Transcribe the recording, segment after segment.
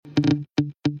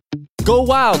Go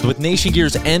wild with Nation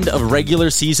Gear's end of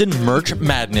regular season merch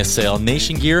madness sale.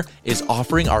 Nation Gear is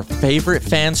offering our favorite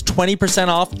fans 20%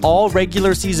 off all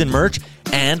regular season merch,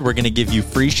 and we're going to give you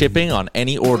free shipping on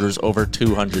any orders over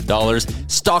 $200.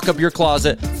 Stock up your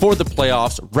closet for the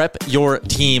playoffs, rep your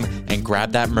team, and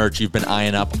grab that merch you've been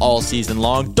eyeing up all season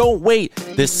long. Don't wait.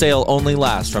 This sale only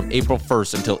lasts from April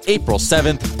 1st until April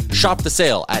 7th. Shop the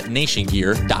sale at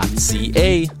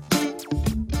nationgear.ca.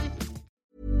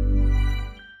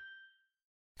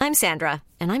 I'm Sandra,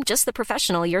 and I'm just the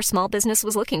professional your small business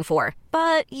was looking for.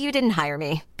 But you didn't hire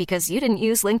me because you didn't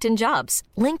use LinkedIn Jobs.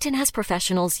 LinkedIn has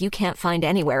professionals you can't find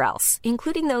anywhere else,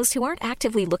 including those who aren't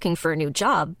actively looking for a new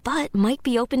job, but might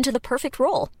be open to the perfect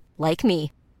role, like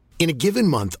me. In a given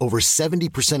month, over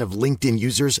 70% of LinkedIn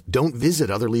users don't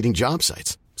visit other leading job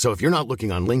sites. So if you're not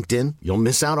looking on LinkedIn, you'll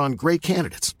miss out on great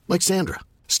candidates like Sandra.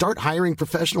 Start hiring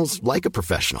professionals like a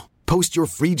professional. Post your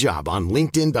free job on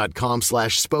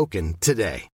linkedin.com/spoken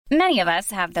today. Many of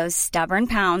us have those stubborn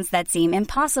pounds that seem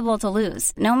impossible to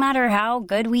lose, no matter how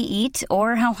good we eat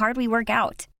or how hard we work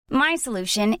out. My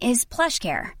solution is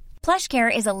PlushCare.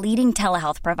 PlushCare is a leading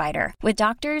telehealth provider with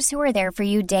doctors who are there for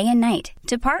you day and night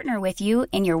to partner with you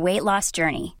in your weight loss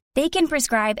journey. They can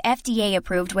prescribe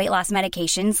FDA-approved weight loss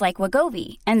medications like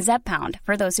Wegovy and Zepbound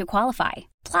for those who qualify.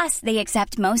 Plus, they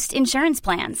accept most insurance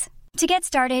plans. To get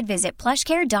started, visit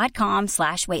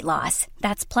plushcare.com/weightloss.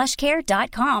 That's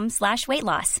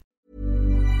plushcare.com/weightloss.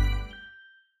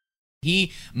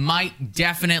 He might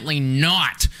definitely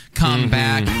not come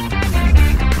back.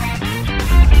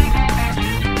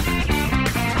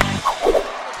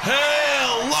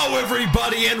 Hello,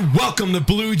 everybody, and welcome to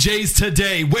Blue Jays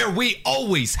Today, where we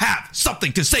always have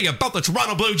something to say about the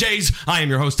Toronto Blue Jays. I am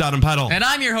your host, Adam Peddle. And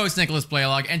I'm your host, Nicholas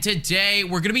Blaylock. And today,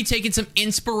 we're going to be taking some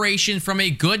inspiration from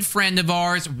a good friend of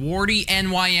ours, Wardy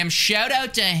NYM. Shout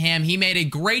out to him. He made a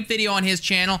great video on his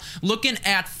channel looking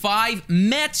at 5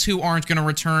 Mets who aren't going to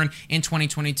return in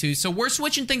 2022. So we're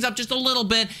switching things up just a little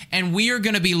bit, and we are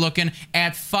going to be looking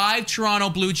at 5 Toronto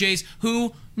Blue Jays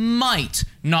who might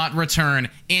not return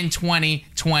in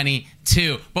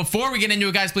 2022. Before we get into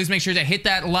it, guys, please make sure to hit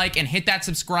that like and hit that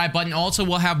subscribe button. Also,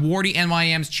 we'll have Wardy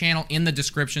NYM's channel in the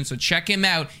description, so check him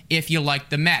out if you like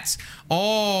the Mets.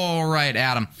 All right,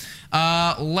 Adam.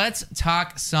 Let's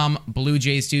talk some Blue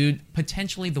Jays, dude.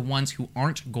 Potentially the ones who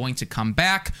aren't going to come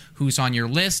back. Who's on your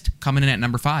list? Coming in at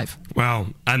number 5. Well,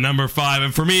 at number 5,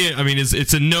 and for me, I mean,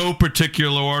 it's in no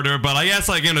particular order, but I guess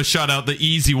I'm going to shout out the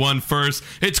easy one first.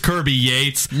 It's Kirby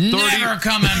Yates. Never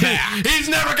coming back. He's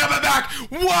never coming back.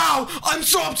 Wow, I'm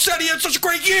so upset. He had such a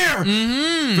great year.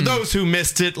 For those who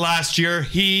missed it last year,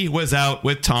 he was out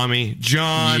with Tommy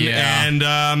John, and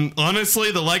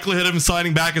honestly, the likelihood of him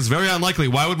signing back is very unlikely.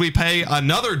 Why would we pay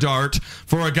another dart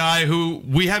for a guy who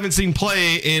we haven't seen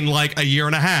play in like a year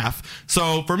and a half?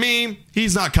 So for me,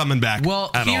 he's not coming back.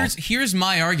 Well, here's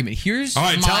my argument. All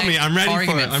right, tell me. I'm ready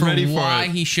for it. I'm ready for why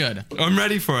it. He should. I'm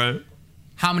ready for it.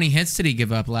 How many hits did he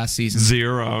give up last season?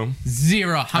 0.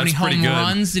 How many home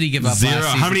runs did he give up 0. last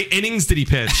season? How many innings did he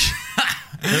pitch?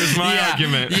 There's my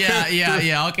argument.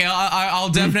 Yeah. Okay, I'll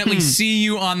definitely see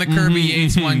you on the Kirby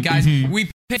Yates one, guys. We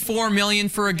paid $4 million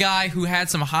for a guy who had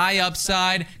some high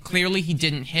upside. Clearly, he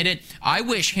didn't hit it. I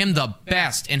wish him the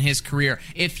best in his career.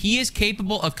 If he is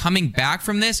capable of coming back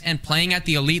from this and playing at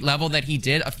the elite level that he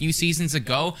did a few seasons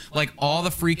ago, like all the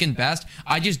freaking best,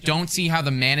 I just don't see how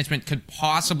the management could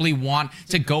possibly want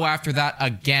to go after that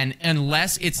again,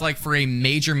 unless it's like for a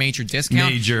major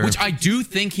discount, which I do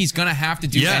think he's gonna have to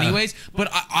do anyways. But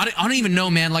I don't even know,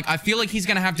 man. Like, I feel like he's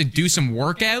gonna have to do some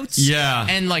workouts,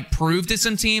 and like prove to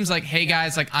some teams, like, hey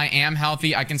guys, like I am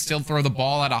healthy, I can still throw the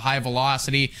ball at a high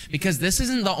velocity, because this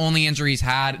isn't the only injury he's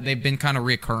had. They've been kind of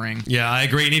reoccurring. Yeah, I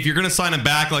agree. And if you're gonna sign him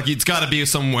back, like it's got to be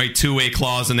some way two-way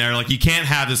clause in there. Like you can't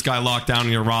have this guy locked down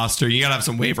in your roster. You gotta have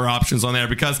some waiver options on there,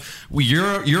 because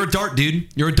you're a dart, dude.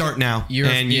 You're a dart now, you're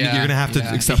gonna have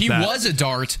to accept that. He was a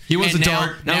dart. He was a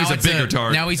dart. Now he's a bigger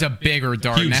dart. Now he's a bigger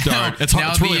dart. Huge dart. It's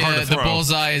really hard to throw. The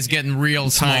bullseye is getting real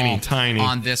small tiny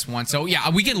on this one. So yeah,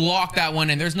 we can lock that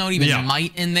one, and there's not even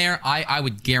might in there. I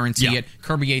would guarantee it.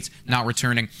 Kirby Yates not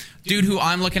returning. Dude, who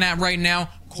I'm looking at right now,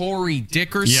 Corey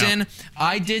Dickerson. Yeah.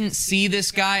 I didn't see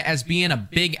this guy as being a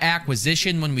big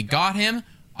acquisition when we got him.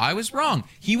 I was wrong.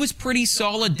 He was pretty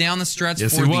solid down the stretch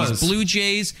for these Blue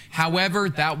Jays. However,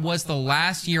 that was the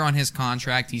last year on his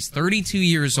contract. He's 32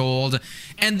 years old.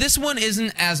 And this one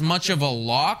isn't as much of a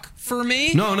lock for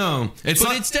me. No, it's but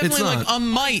not. It's definitely like a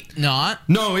might not.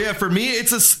 No, yeah, for me,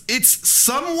 it's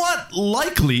somewhat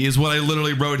likely is what I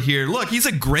literally wrote here. Look, he's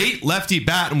a great lefty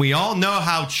bat, and we all know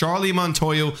how Charlie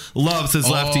Montoyo loves his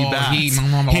lefty bats. He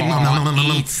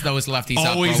eats those lefties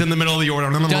always up, in the middle of the order.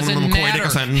 Doesn't matter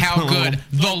how good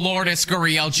the Lourdes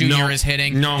Gurriel Jr. is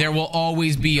hitting. No. There will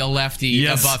always be a lefty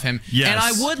above him. Yes. And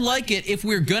I would like it if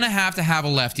we're going to have a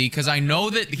lefty, because I know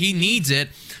that he needs it.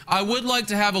 I would like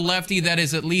to have a lefty that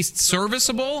is at least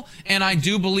serviceable, and I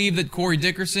do believe that Corey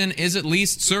Dickerson is at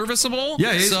least serviceable.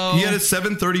 Yeah, he had a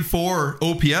 734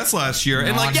 OPS last year,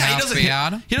 and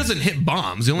he doesn't hit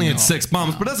bombs. He only hit 6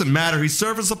 bombs, but it doesn't matter. He's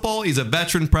serviceable. He's a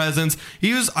veteran presence.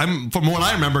 from what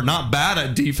I remember, not bad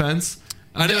at defense.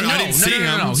 I didn't see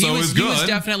him, so it was good. He was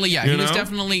definitely, he was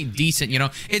definitely decent,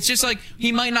 It's just like,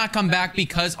 he might not come back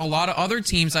because a lot of other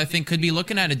teams, I think, could be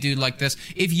looking at a dude like this.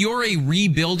 If you're a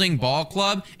rebuilding ball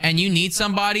club and you need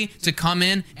somebody to come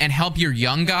in and help your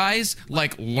young guys,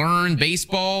 like, learn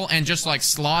baseball and just, like,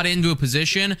 slot into a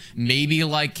position, maybe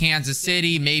like Kansas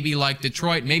City, maybe like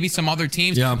Detroit, maybe some other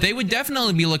teams, they would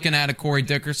definitely be looking at a Corey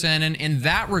Dickerson. And in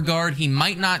that regard, he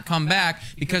might not come back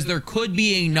because there could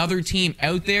be another team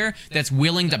out there that's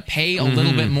willing to pay a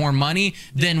little bit more money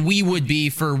than we would be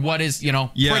for what is,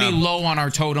 pretty low on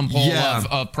our totem pole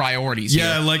of priorities.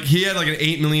 Yeah, here. Like he had like an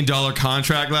 $8 million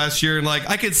contract last year, and like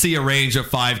I could see a range of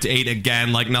 5 to 8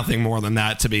 again, like nothing more than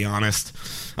that, to be honest.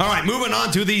 All right, moving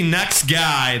on to the next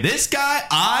guy. This guy,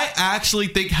 I actually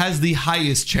think has the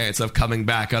highest chance of coming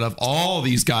back out of all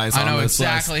these guys on this list. I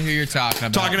know exactly who you're talking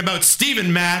about. Talking about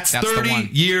Steven Matz, 30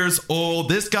 years old.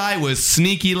 This guy was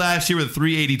sneaky last year with a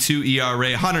 3.82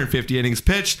 ERA, 150 innings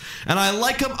pitched, and I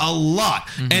like him a lot.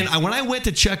 And when I went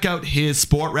to check out his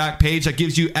Spotrac page that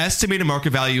gives you estimated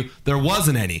market value, there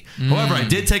wasn't any. However, I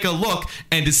did take a look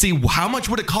and to see how much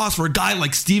would it cost for a guy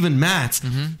like Steven Matz.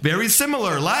 Very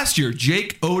similar. Last year,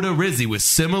 Jake Odorizzi with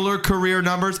similar career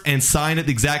numbers and signed at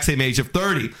the exact same age of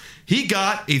 30. He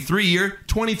got a 3-year,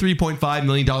 $23.5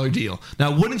 million deal.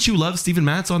 Now, wouldn't you love Steven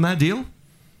Matz on that deal?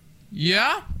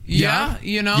 Yeah,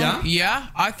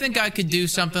 I think I could do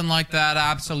something like that,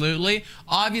 absolutely.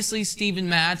 Obviously, Steven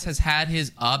Matz has had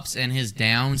his ups and his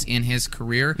downs in his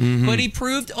career, but he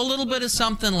proved a little bit of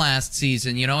something last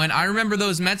season, and I remember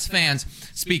those Mets fans,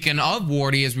 speaking of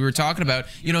Wardy, as we were talking about,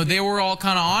 they were all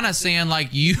kind of on us saying, like,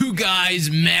 you guys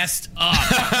messed up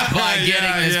by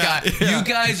getting this guy. Yeah. You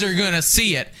guys are going to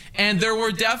see it. And there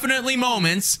were definitely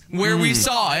moments where we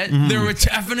saw it. There were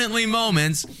definitely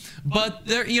moments. But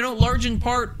there, large in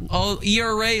part,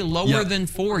 ERA lower than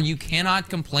 4. You cannot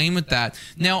complain with that.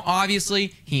 Now,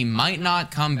 obviously, he might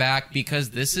not come back because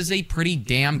this is a pretty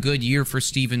damn good year for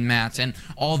Steven Matz. And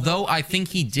although I think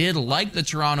he did like the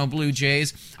Toronto Blue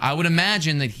Jays, I would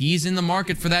imagine that he's in the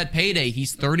market for that payday.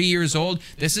 He's 30 years old.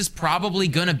 This is probably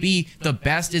going to be the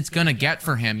best it's going to get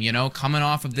for him, coming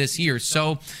off of this year.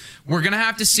 So we're going to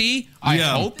have to see. I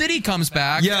hope that he comes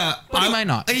back. Yeah. But he might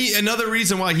not. Another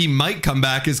reason why he might come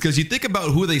back is because you think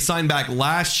about who they signed back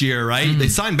last year, right? They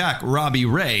signed back Robbie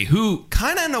Ray, who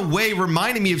kind of in a way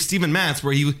reminded me of Steven Matz,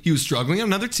 where he was struggling on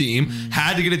another team,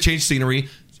 had to get a change of scenery.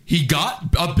 He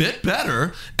got a bit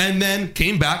better and then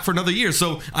came back for another year.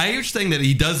 So I hear you saying that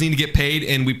he does need to get paid,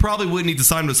 and we probably would need to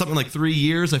sign him to something like 3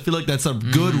 years. I feel like that's a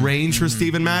good range for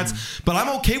Steven Matz, but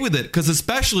I'm okay with it because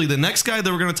especially the next guy that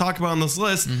we're going to talk about on this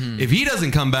list, if he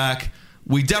doesn't come back,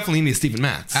 we definitely need Steven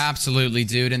Matz. Absolutely,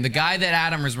 dude. And the guy that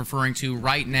Adam is referring to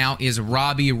right now is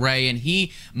Robbie Ray, and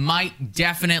he might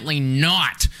definitely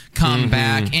not come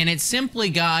back. And it simply,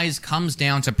 guys, comes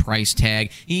down to price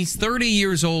tag. He's 30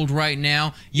 years old right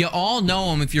now. You all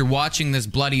know him if you're watching this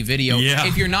bloody video. Yeah.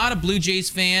 If you're not a Blue Jays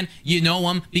fan, you know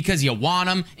him because you want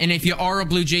him. And if you are a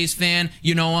Blue Jays fan,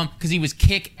 you know him because he was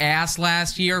kick-ass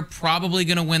last year. Probably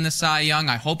going to win the Cy Young.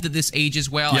 I hope that this ages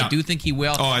well. I do think he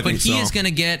will. But he is going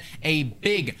to get a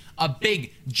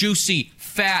big, juicy,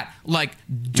 fat, like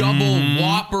double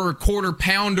Whopper, quarter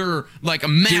pounder, like a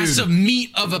massive meat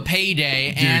of a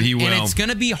payday. And it's going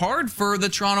to be hard for the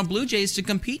Toronto Blue Jays to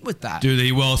compete with that. Dude,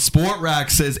 he will. Spotrac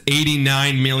says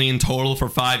 $89 million total for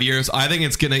 5 years. I think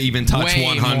it's going to even touch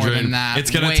 100. More than that.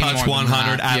 It's going to touch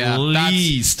 100 at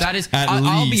least.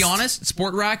 I'll be honest,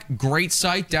 Spotrac, great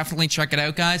site. Definitely check it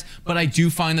out, guys. But I do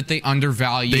find that they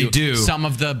undervalue some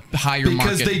of the higher market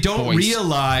because they don't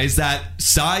realize that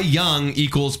Cy Young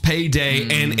equals payday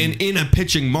okay? And in a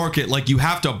pitching market, like, you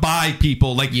have to buy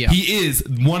people. Like, he is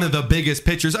one of the biggest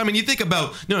pitchers. I mean, you think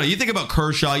about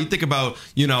Kershaw, you think about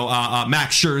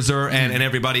Max Scherzer and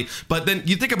everybody, but then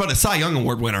you think about a Cy Young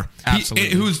Award winner,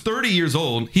 who's 30 years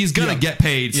old. He's gonna get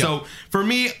paid. So for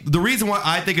me, the reason why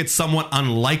I think it's somewhat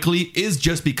unlikely is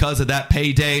just because of that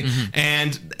payday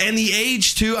and the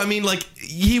age too. I mean, like,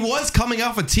 he was coming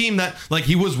off a team that, like,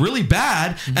 he was really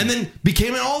bad and then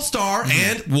became an all-star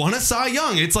and won a Cy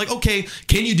Young. It's like, okay,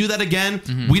 can you do that again?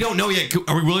 We don't know yet.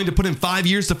 Are we willing to put in 5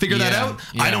 years to figure that out?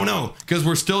 I don't know, because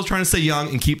we're still trying to stay young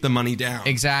and keep the money down.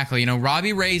 Exactly.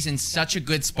 Robbie Ray's in such a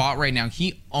good spot right now.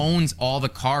 He owns all the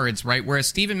cards, right? Whereas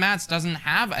Steven Matz doesn't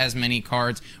have as many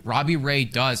cards. Robbie Ray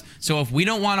does. So if we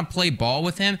don't want to play ball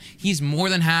with him, he's more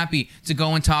than happy to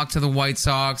go and talk to the White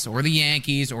Sox or the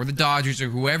Yankees or the Dodgers or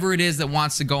whoever it is that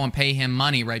wants to go and pay him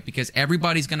money, right? Because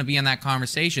everybody's going to be in that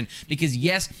conversation. Because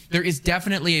yes, there is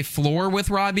definitely a floor with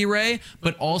Robbie Ray,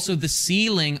 but also the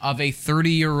ceiling of a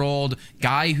 30-year-old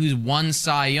guy who's won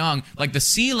Cy Young. Like, the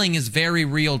ceiling is very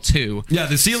real too. Yeah,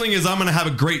 the ceiling is I'm going to have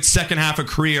a great second half of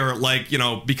career, like,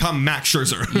 become Max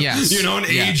Scherzer. Yes. And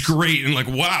age great and like,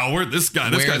 wow, where's this guy?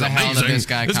 This guy's amazing.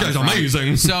 This guy's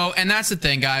amazing. So, and that's the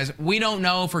thing, guys. We don't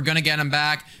know if we're going to get him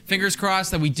back. Fingers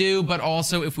crossed that we do, but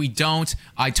also if we don't,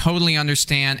 I totally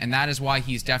understand, and that is why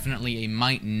he's definitely a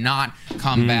might not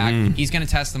come back. He's going to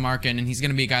test the market, and he's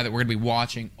going to be a guy that we're going to be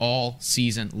watching all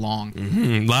season long.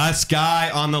 Last guy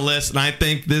on the list, and I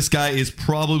think this guy is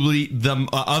probably the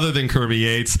other than Kirby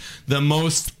Yates, the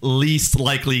most least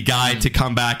likely guy to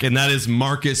come back, and that is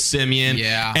Marcus Semien.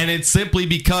 Yeah. And it's simply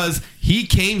because he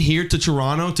came here to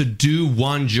Toronto to do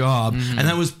one job, and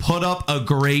that was put up a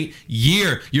great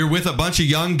year. You're with a bunch of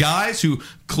young guys who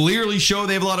clearly show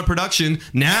they have a lot of production.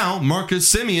 Now,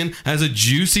 Marcus Semien has a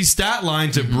juicy stat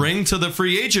line to bring to the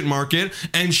free agent market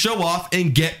and show off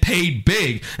and get paid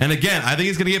big. And again, I think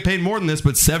he's going to get paid more than this,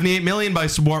 but $78 million by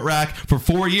Spotrac for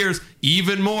 4 years,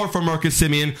 even more for Marcus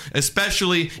Semien,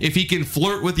 especially if he can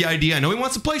flirt with the idea. I know he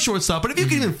wants to play shortstop, but if you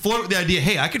can even flirt with the idea,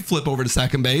 hey, I could flip over to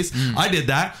second base. I did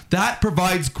that. That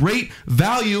provides great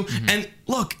value. And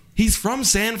look, he's from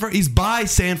San Fran. He's by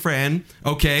San Fran.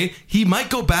 Okay, he might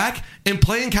go back and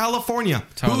play in California.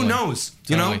 Who knows?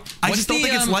 I just don't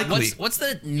think it's likely. What's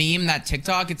the meme, that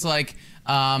TikTok? It's like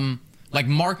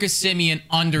Marcus Semien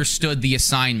understood the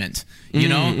assignment.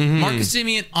 Marcus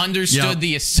Semien understood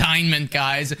the assignment,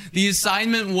 guys. The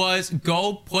assignment was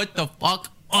go put the fuck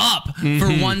up for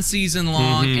 1 season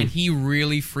long, and he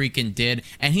really freaking did,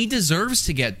 and he deserves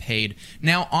to get paid.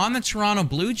 Now, on the Toronto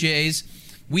Blue Jays,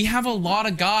 we have a lot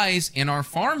of guys in our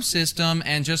farm system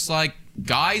and just like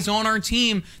guys on our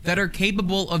team that are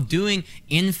capable of doing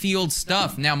infield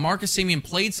stuff. Now, Marcus Semien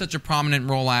played such a prominent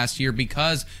role last year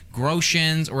because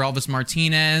Groshans or Elvis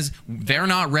Martinez, they're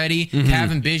not ready.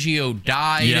 Kevin Biggio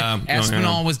died.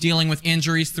 Espinal was dealing with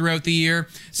injuries throughout the year.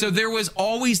 So there was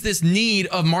always this need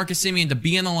of Marcus Semien to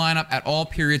be in the lineup at all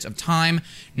periods of time.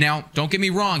 Now, don't get me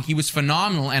wrong, he was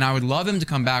phenomenal, and I would love him to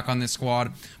come back on this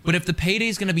squad. But if the payday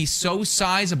is going to be so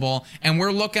sizable, and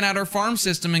we're looking at our farm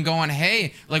system and going,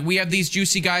 hey, like, we have these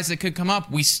juicy guys that could come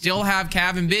up. We still have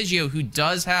Kevin Biggio, who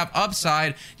does have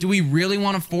upside. Do we really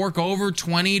want to fork over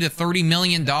 $20 to $30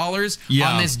 million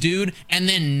on this dude and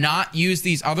then not use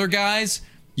these other guys?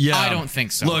 Yeah. I don't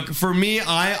think so. Look, for me,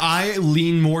 I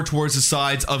lean more towards the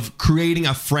sides of creating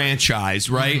a franchise,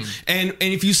 right? And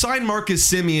if you sign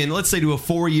Marcus Semien, let's say to a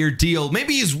 4-year deal,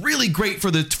 maybe he's really great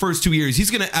for the first 2 years. He's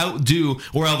going to outdo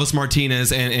or Elvis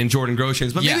Martinez and Jordan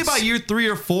Groshans. But maybe by year 3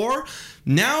 or 4,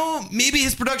 now maybe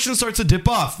his production starts to dip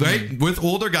off, right? With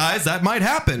older guys, that might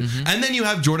happen. And then you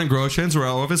have Jordan Groshans or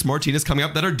Elvis Martinez coming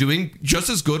up that are doing just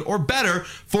as good or better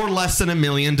for less than $1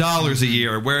 million a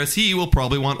year, whereas he will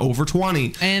probably want over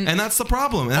 20. And that's the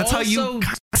problem. And that's also how you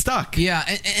stuck. Yeah,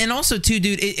 and also too,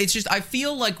 dude, it's just, I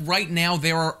feel like right now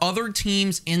there are other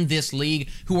teams in this league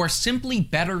who are simply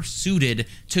better suited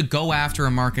to go after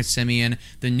a Marcus Semien.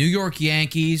 The New York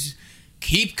Yankees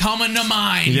keep coming to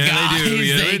mind, guys. They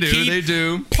do. Yeah, they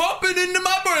do. Popping into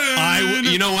my brain.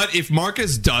 You know what? If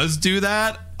Marcus does do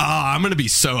that, I'm going to be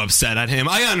so upset at him.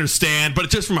 I understand, but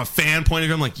just from a fan point of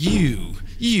view, I'm like,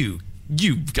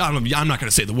 I'm not going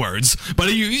to say the words,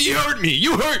 but you hurt me.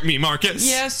 You hurt me, Marcus.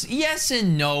 Yes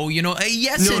and no.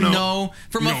 No.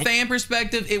 From a fan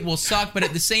perspective, it will suck, but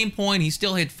at the same point, he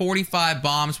still hit 45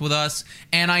 bombs with us,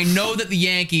 and I know that the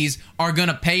Yankees are going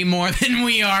to pay more than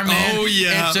we are, man. Oh,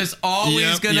 yeah. It's just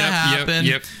always going to happen.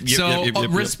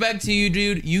 Respect to you,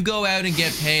 dude. You go out and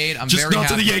get paid. I'm just very happy.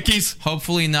 Just not to the Yankees.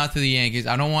 Hopefully not to the Yankees.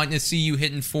 I don't want to see you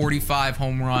hitting 45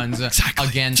 home runs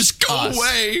against Just go us.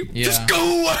 away. Yeah. Just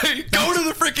go away. Go Go to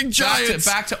the freaking Giants.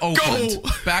 Back to Oakland.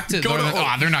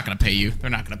 They're not going to pay you. They're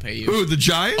not going to pay you. Who, the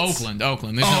Giants? Oakland. There's no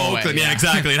Oakland. way. Yeah,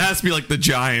 exactly. It has to be like the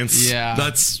Giants. Yeah.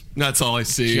 That's all I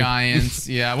see. Giants.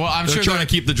 Yeah. Well, I'm They're sure trying to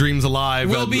keep the dreams alive.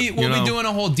 We'll be doing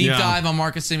a whole deep dive on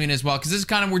Marcus Semien as well, because this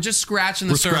is we're just scratching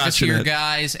the surface here,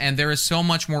 guys, and there is so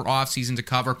much more offseason to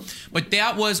cover. But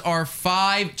that was our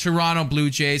 5 Toronto Blue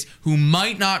Jays who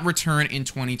might not return in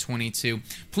 2022.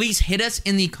 Please hit us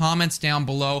in the comments down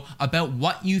below about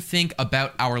what you think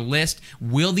about our list.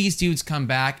 Will these dudes come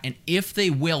back? And if they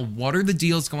will, what are the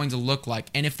deals going to look like?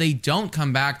 And if they don't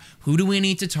come back, who do we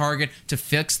need to target to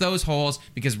fix those holes?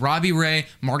 Because Robbie Ray,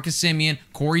 Marcus Semien,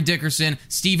 Corey Dickerson,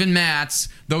 Steven Matz,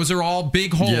 those are all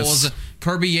big holes. Yes.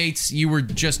 Kirby Yates, you were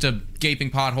just a gaping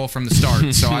pothole from the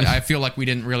start, so I feel like we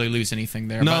didn't really lose anything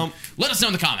there. No. But let us know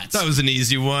in the comments. That was an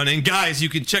easy one. And guys, you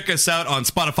can check us out on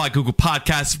Spotify, Google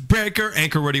Podcasts, Breaker,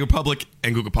 Anchor Radio Public,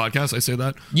 and Google Podcasts. I say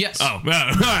that? Yes. Oh, all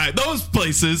right. Those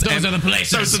places. Those are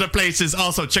the places.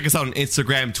 Also, check us out on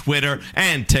Instagram, Twitter,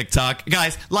 and TikTok.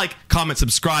 Guys, like, comment,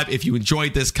 subscribe if you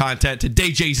enjoyed this content.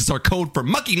 Today, Jays is our code for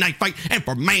Monkey Knife Fight and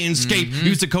for Manscaped.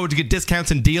 Use the code to get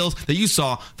discounts and deals that you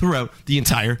saw throughout the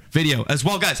entire video. As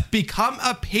well, guys, become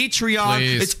a Patreon.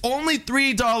 Please. It's only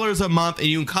 $3 a month, and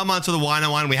you can come on to the Wine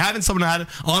on Wine. We haven't someone had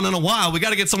on in a while. We got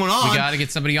to get someone on. We got to get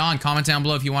somebody on. Comment down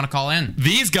below if you want to call in.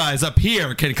 These guys up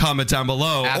here can comment down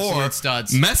below. Absolute or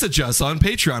studs. Message us on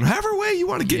Patreon. However way you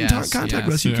want to get in contact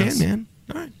with us, you can, man.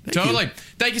 All right. Totally.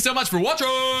 Thank you so much for watching.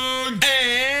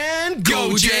 And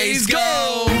go Jays,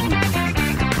 go!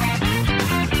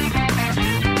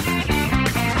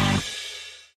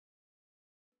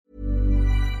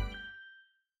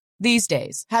 These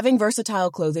days, having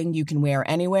versatile clothing you can wear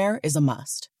anywhere is a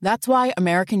must. That's why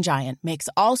American Giant makes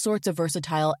all sorts of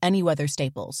versatile any-weather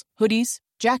staples, hoodies,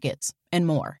 jackets, and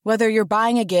more. Whether you're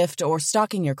buying a gift or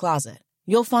stocking your closet,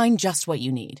 you'll find just what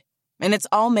you need. And it's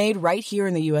all made right here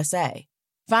in the USA.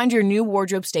 Find your new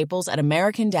wardrobe staples at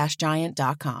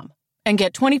American-Giant.com. And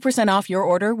get 20% off your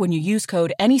order when you use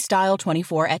code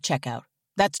ANYSTYLE24 at checkout.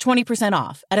 That's 20%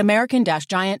 off at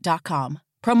American-Giant.com.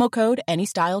 Promo code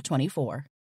ANYSTYLE24.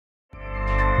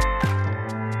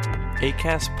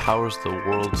 Acast powers the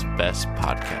world's best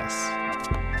podcasts.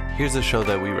 Here's a show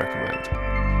that we recommend.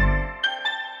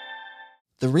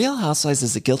 The Real Housewives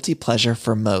is a guilty pleasure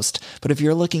for most, but if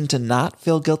you're looking to not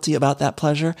feel guilty about that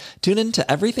pleasure, tune in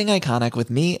to Everything Iconic with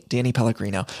me, Danny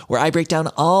Pellegrino, where I break down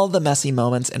all the messy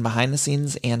moments and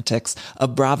behind-the-scenes antics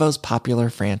of Bravo's popular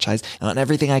franchise. And on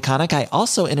Everything Iconic, I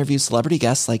also interview celebrity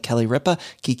guests like Kelly Ripa,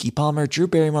 Keke Palmer, Drew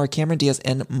Barrymore, Cameron Diaz,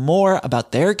 and more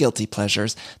about their guilty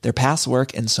pleasures, their past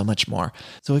work, and so much more.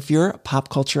 So if you're pop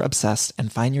culture obsessed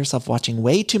and find yourself watching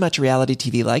way too much reality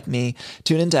TV like me,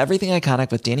 tune into Everything Iconic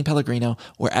with Danny Pellegrino,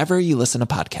 wherever you listen to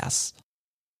podcasts.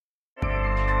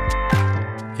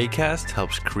 Acast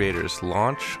helps creators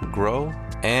launch, grow,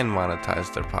 and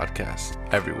monetize their podcasts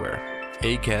everywhere.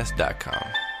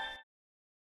 Acast.com.